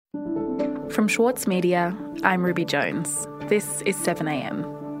From Schwartz Media, I'm Ruby Jones. This is 7am.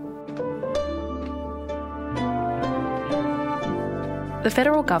 The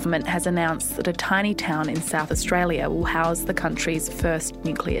federal government has announced that a tiny town in South Australia will house the country's first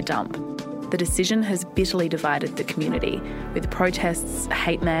nuclear dump. The decision has bitterly divided the community, with protests,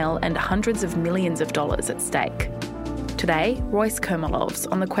 hate mail and hundreds of millions of dollars at stake. Today, Royce Kermelov's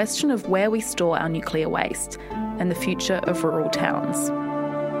on the question of where we store our nuclear waste and the future of rural towns.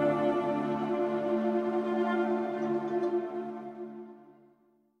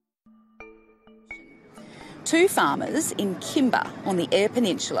 Two farmers in Kimber on the Eyre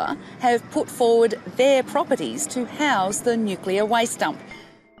Peninsula have put forward their properties to house the nuclear waste dump.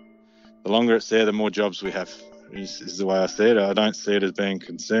 The longer it's there, the more jobs we have, is the way I see it. I don't see it as being a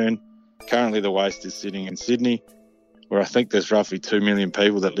concern. Currently the waste is sitting in Sydney, where I think there's roughly 2 million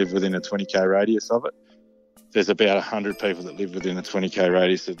people that live within a 20k radius of it. There's about 100 people that live within a 20k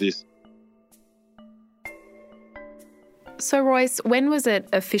radius of this. So Royce, when was it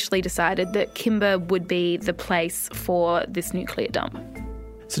officially decided that Kimber would be the place for this nuclear dump?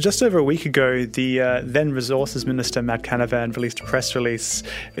 So just over a week ago, the then Resources Minister, Matt Canavan, released a press release.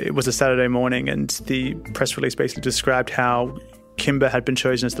 It was a Saturday morning, and the press release basically described how Kimber had been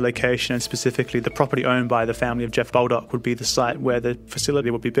chosen as the location, and specifically the property owned by the family of Jeff Baldock would be the site where the facility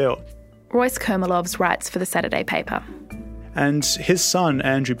would be built. Royce Kermelov's writes for the Saturday paper. And his son,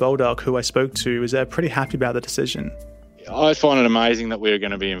 Andrew Baldock, who I spoke to, was pretty happy about the decision. I find it amazing that we're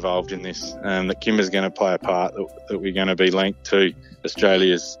going to be involved in this, that Kimber's going to play a part, that we're going to be linked to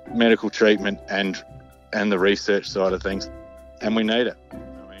Australia's medical treatment and the research side of things, and we need it.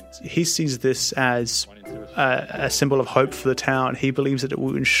 He sees this as a symbol of hope for the town. He believes that it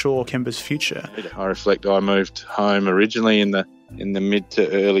will ensure Kimber's future. I reflect, I moved home originally in the mid to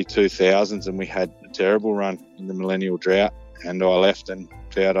early 2000s, and we had a terrible run in the millennial drought, and I left and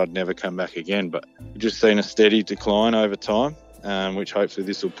vowed I'd never come back again. But we've just seen a steady decline over time, which hopefully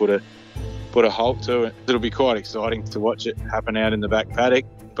this will put a halt to it. It'll be quite exciting to watch it happen out in the back paddock,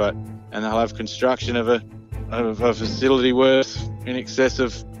 and they'll have construction of a facility worth in excess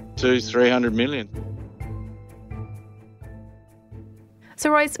of 200-300 million.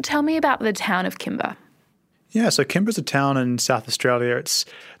 So Royce, tell me about the town of Kimber. Yeah, so Kimber's a town in South Australia. It's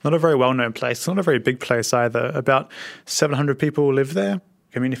not a very well-known place. It's not a very big place either. About 700 people live there.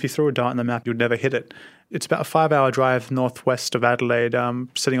 I mean, if you threw a dart on the map, you'd never hit it. It's about a 5-hour drive northwest of Adelaide,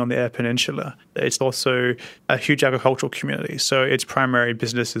 sitting on the Eyre Peninsula. It's also a huge agricultural community, so its primary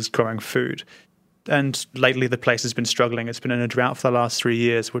business is growing food. And lately the place has been struggling. It's been in a drought for the last 3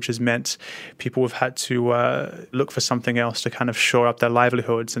 years, which has meant people have had to look for something else to kind of shore up their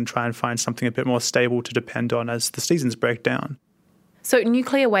livelihoods and try and find something a bit more stable to depend on as the seasons break down. So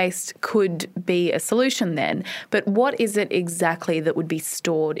nuclear waste could be a solution then, but what is it exactly that would be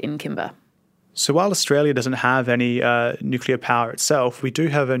stored in Kimber? So while Australia doesn't have any nuclear power itself, we do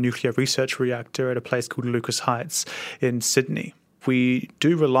have a nuclear research reactor at a place called Lucas Heights in Sydney. We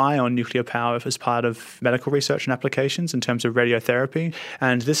do rely on nuclear power as part of medical research and applications in terms of radiotherapy,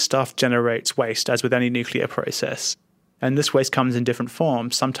 and this stuff generates waste, as with any nuclear process. And this waste comes in different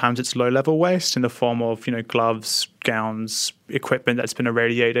forms. Sometimes it's low-level waste in the form of, gloves, gowns, equipment that's been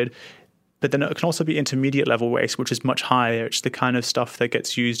irradiated. But then it can also be intermediate-level waste, which is much higher. It's the kind of stuff that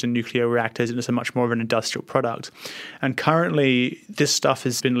gets used in nuclear reactors, and it's a much more of an industrial product. And currently, this stuff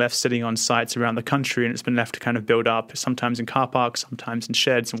has been left sitting on sites around the country, and it's been left to kind of build up, sometimes in car parks, sometimes in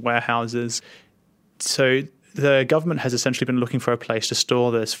sheds and warehouses. So the government has essentially been looking for a place to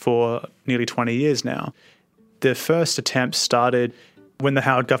store this for nearly 20 years now. The first attempt started when the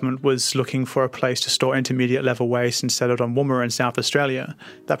Howard government was looking for a place to store intermediate-level waste and settled on Woomera in South Australia.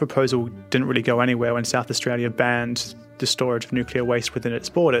 That proposal didn't really go anywhere when South Australia banned the storage of nuclear waste within its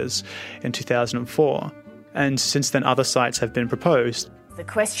borders in 2004. And since then, other sites have been proposed. The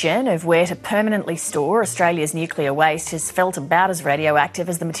question of where to permanently store Australia's nuclear waste has felt about as radioactive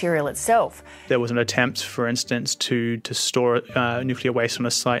as the material itself. There was an attempt, for instance, to store nuclear waste on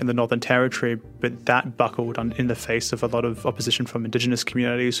a site in the Northern Territory, but that buckled in the face of a lot of opposition from Indigenous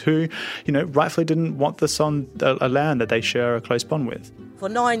communities who, rightfully didn't want this on a land that they share a close bond with. For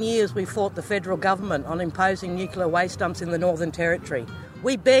 9 years we fought the federal government on imposing nuclear waste dumps in the Northern Territory.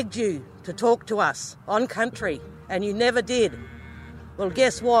 We begged you to talk to us on country, and you never did. Well,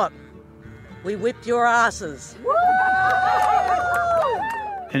 guess what? We whipped your asses.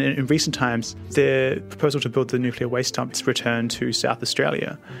 And in recent times, the proposal to build the nuclear waste dumps returned to South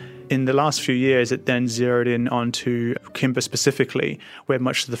Australia. In the last few years, it then zeroed in onto Kimber specifically, where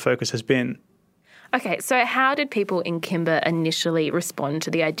much of the focus has been. Okay, so how did people in Kimber initially respond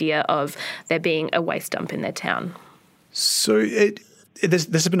to the idea of there being a waste dump in their town? So This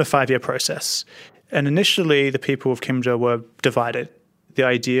has been a 5-year process. And initially, the people of Kimbra were divided. The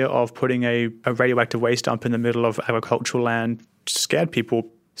idea of putting a radioactive waste dump in the middle of agricultural land scared people.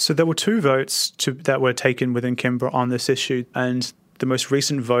 So there were 2 votes that were taken within Kimbra on this issue. And the most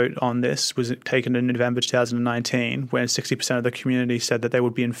recent vote on this was taken in November 2019, when 60% of the community said that they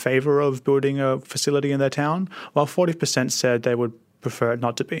would be in favour of building a facility in their town, while 40% said they would prefer it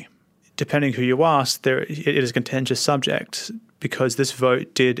not to be. Depending who you ask, it is a contentious subject because this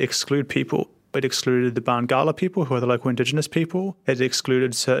vote did exclude people. It excluded the Barngarla people, who are the local Indigenous people. It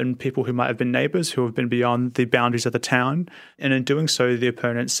excluded certain people who might have been neighbours, who have been beyond the boundaries of the town. And in doing so, the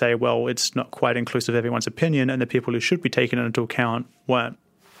opponents say, well, it's not quite inclusive of everyone's opinion, and the people who should be taken into account weren't.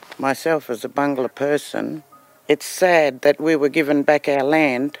 Myself, as a Bangla person, it's sad that we were given back our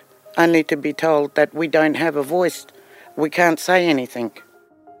land only to be told that we don't have a voice. We can't say anything.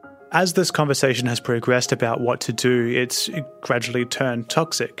 As this conversation has progressed about what to do, it's gradually turned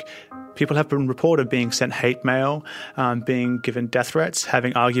toxic. People have been reported being sent hate mail, being given death threats,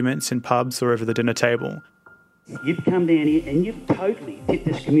 having arguments in pubs or over the dinner table. You've come down here and you've totally tipped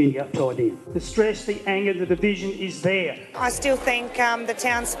this community upside down. The stress, the anger, the division is there. I still think the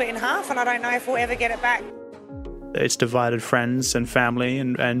town's split in half and I don't know if we'll ever get it back. It's divided friends and family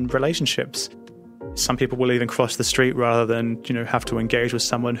and relationships. Some people will even cross the street rather than, have to engage with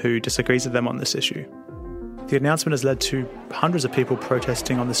someone who disagrees with them on this issue. The announcement has led to hundreds of people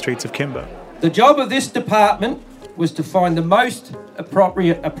protesting on the streets of Kimbra. The job of this department was to find the most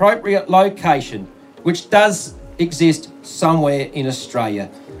appropriate location, which does exist somewhere in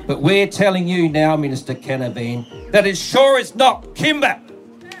Australia. But we're telling you now, Minister Canavan, that it sure is not Kimbra.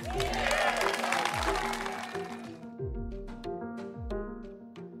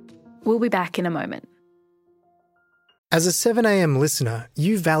 We'll be back in a moment. As a 7am listener,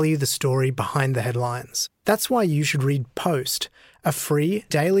 you value the story behind the headlines. That's why you should read Post, a free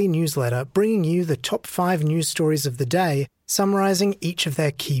daily newsletter bringing you the top 5 news stories of the day, summarising each of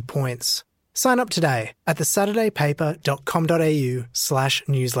their key points. Sign up today at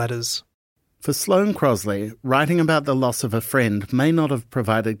thesaturdaypaper.com.au/newsletters. For Sloane Crosley, writing about the loss of a friend may not have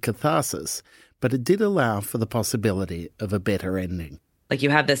provided catharsis, but it did allow for the possibility of a better ending. Like, you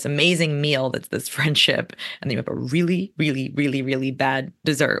have this amazing meal that's this friendship, and then you have a really, really, really, really bad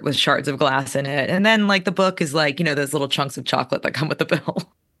dessert with shards of glass in it. And then, the book is those little chunks of chocolate that come with the bill.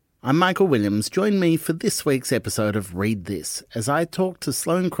 I'm Michael Williams. Join me for this week's episode of Read This as I talk to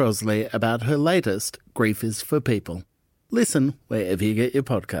Sloane Crosley about her latest, Grief is for People. Listen wherever you get your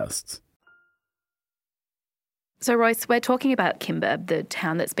podcasts. So, Royce, we're talking about Kimbra, the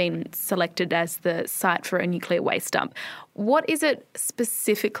town that's been selected as the site for a nuclear waste dump. What is it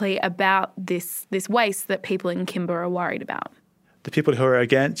specifically about this waste that people in Kimbra are worried about? The people who are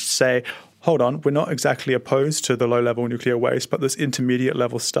against say, hold on, we're not exactly opposed to the low-level nuclear waste, but this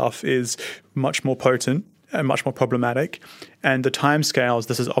intermediate-level stuff is much more potent and much more problematic. And the timescales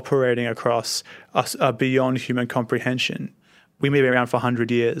this is operating across are beyond human comprehension. We may be around for 100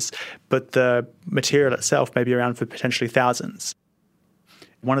 years, but the material itself may be around for potentially thousands.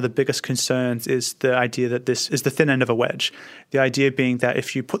 One of the biggest concerns is the idea that this is the thin end of a wedge. The idea being that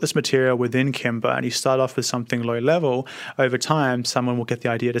if you put this material within Kimbra and you start off with something low level, over time someone will get the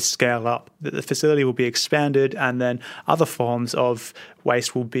idea to scale up. That the facility will be expanded and then other forms of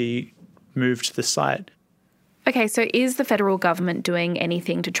waste will be moved to the site. Okay, so is the federal government doing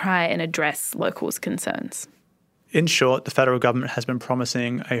anything to try and address locals' concerns? In short, the federal government has been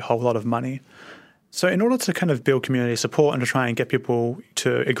promising a whole lot of money. So in order to kind of build community support and to try and get people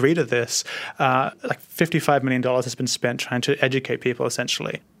to agree to this, $55 million has been spent trying to educate people,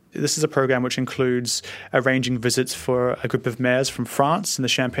 essentially. This is a program which includes arranging visits for a group of mayors from France in the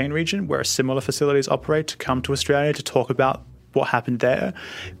Champagne region, where similar facilities operate, to come to Australia to talk about what happened there.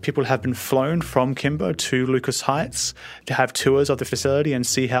 People have been flown from Kimbra to Lucas Heights to have tours of the facility and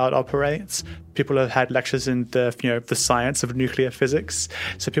see how it operates. People have had lectures in the science of nuclear physics.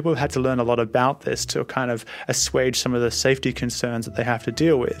 So people have had to learn a lot about this to kind of assuage some of the safety concerns that they have to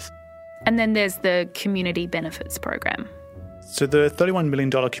deal with. And then there's the Community Benefits Program. So the $31 million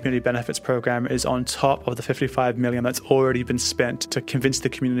community benefits program is on top of the $55 million that's already been spent to convince the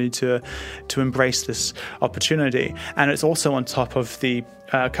community to embrace this opportunity. And it's also on top of the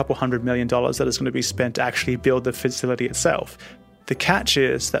couple $100 million that is going to be spent to actually build the facility itself. The catch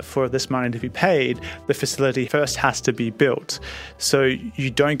is that for this money to be paid, the facility first has to be built. So you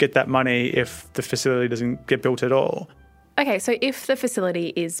don't get that money if the facility doesn't get built at all. Okay, so if the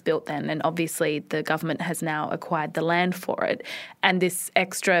facility is built then, and obviously the government has now acquired the land for it, and this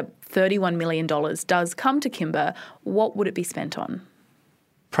extra $31 million does come to Kimbra, what would it be spent on?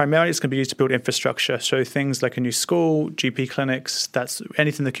 Primarily, it's going to be used to build infrastructure. So things like a new school, GP clinics, that's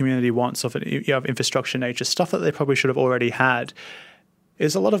anything the community wants of infrastructure nature, stuff that they probably should have already had.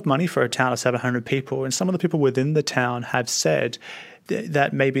 Is a lot of money for a town of 700 people. And some of the people within the town have said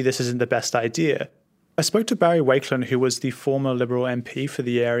that maybe this isn't the best idea. I spoke to Barry Wakeland, who was the former Liberal MP for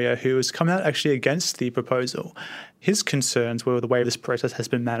the area, who has come out actually against the proposal. His concerns were the way this process has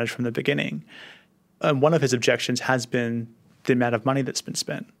been managed from the beginning. And one of his objections has been the amount of money that's been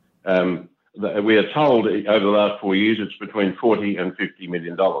spent. We are told over the last 4 years it's between $40 and $50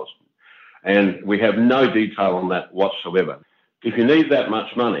 million. And we have no detail on that whatsoever. If you need that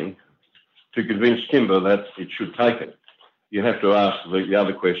much money to convince Kimber that it should take it, you have to ask the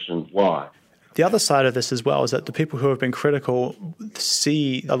other question, why? The other side of this as well is that the people who have been critical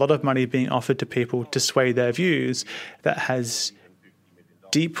see a lot of money being offered to people to sway their views that has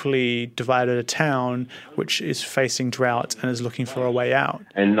deeply divided a town which is facing drought and is looking for a way out.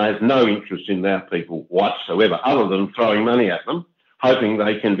 And they have no interest in our people whatsoever, other than throwing money at them, hoping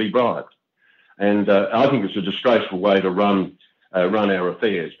they can be bribed. And I think it's a disgraceful way to run our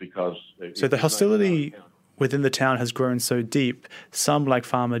affairs, because... So the hostility within the town has grown so deep. Some, like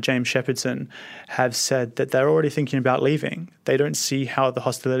farmer James Shepherdson, have said that they're already thinking about leaving. They don't see how the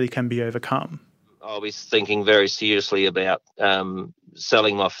hostility can be overcome. I was thinking very seriously about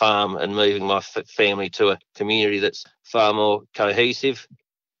selling my farm and moving my family to a community that's far more cohesive.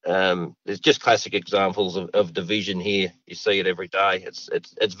 There's just classic examples of division here. You see it every day.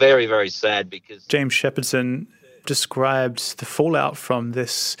 It's very, very sad because... James Shepherdson described the fallout from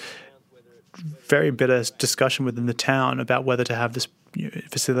this very bitter discussion within the town about whether to have this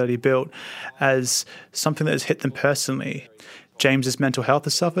facility built as something that has hit them personally. James's mental health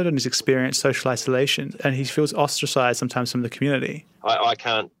has suffered and he's experienced social isolation, and he feels ostracised sometimes from the community. I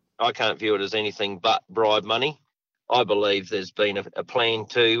can't view it as anything but bribe money. I believe there's been a plan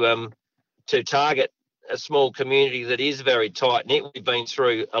to target a small community that is very tight-knit. We've been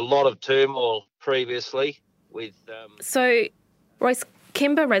through a lot of turmoil previously with... So, Royce,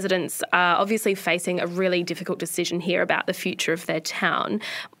 Kimber residents are obviously facing a really difficult decision here about the future of their town.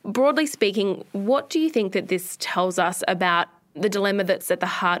 Broadly speaking, what do you think that this tells us about the dilemma that's at the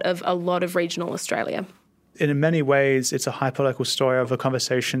heart of a lot of regional Australia? In many ways, it's a hypothetical story of a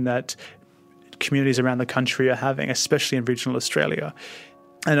conversation that communities around the country are having, especially in regional Australia.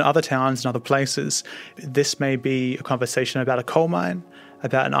 And in other towns and other places, this may be a conversation about a coal mine,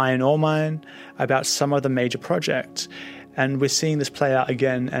 about an iron ore mine, about some other major project. And we're seeing this play out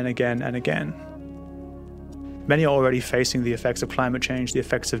again and again and again. Many are already facing the effects of climate change, the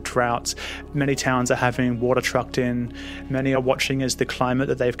effects of droughts. Many towns are having water trucked in. Many are watching as the climate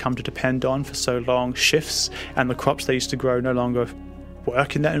that they've come to depend on for so long shifts, and the crops they used to grow no longer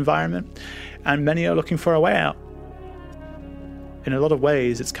work in that environment. And many are looking for a way out. In a lot of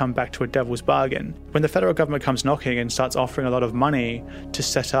ways, it's come back to a devil's bargain. When the federal government comes knocking and starts offering a lot of money to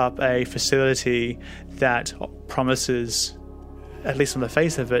set up a facility that promises, at least on the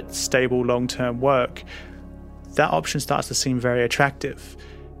face of it, stable long-term work, that option starts to seem very attractive.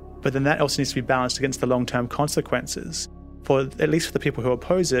 But then that also needs to be balanced against the long-term consequences. For at least for the people who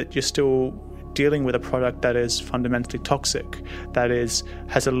oppose it, you're still dealing with a product that is fundamentally toxic, that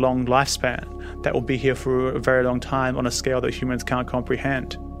has a long lifespan, that will be here for a very long time on a scale that humans can't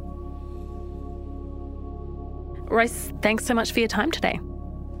comprehend. Royce, thanks so much for your time today.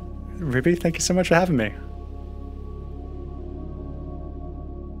 Ruby, thank you so much for having me.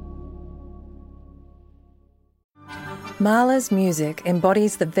 Mahler's music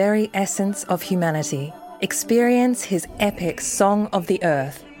embodies the very essence of humanity. Experience his epic Song of the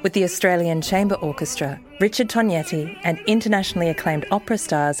Earth with the Australian Chamber Orchestra, Richard Tognetti, and internationally acclaimed opera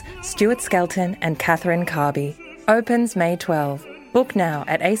stars Stuart Skelton and Catherine Carby. Opens May 12. Book now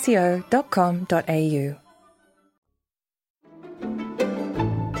at aco.com.au.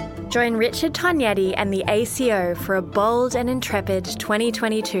 Join Richard Tognetti and the ACO for a bold and intrepid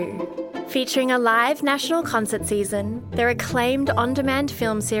 2022. Featuring a live national concert season, their acclaimed on-demand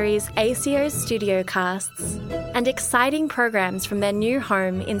film series ACO's Studio Casts, and exciting programs from their new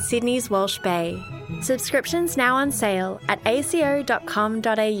home in Sydney's Walsh Bay. Subscriptions now on sale at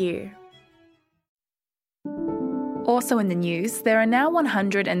aco.com.au. Also in the news, there are now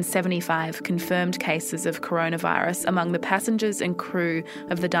 175 confirmed cases of coronavirus among the passengers and crew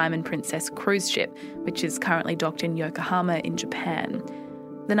of the Diamond Princess cruise ship, which is currently docked in Yokohama in Japan.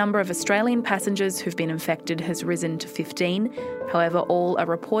 The number of Australian passengers who've been infected has risen to 15. However, all are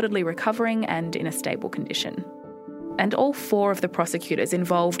reportedly recovering and in a stable condition. And all 4 of the prosecutors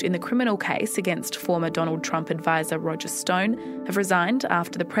involved in the criminal case against former Donald Trump advisor Roger Stone have resigned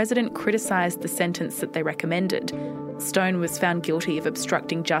after the president criticised the sentence that they recommended. Stone was found guilty of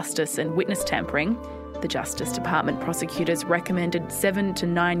obstructing justice and witness tampering. The Justice Department prosecutors recommended 7 to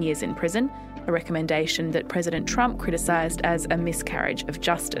 9 years in prison, a recommendation that President Trump criticised as a miscarriage of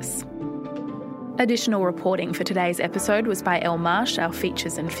justice. Additional reporting for today's episode was by Elle Marsh, our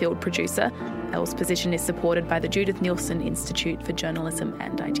features and field producer. Elle's position is supported by the Judith Neilson Institute for Journalism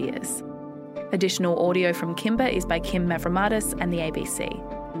and Ideas. Additional audio from Kimber is by Kim Mavromatis and the ABC.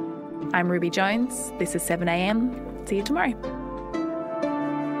 I'm Ruby Jones. This is 7am. See you tomorrow.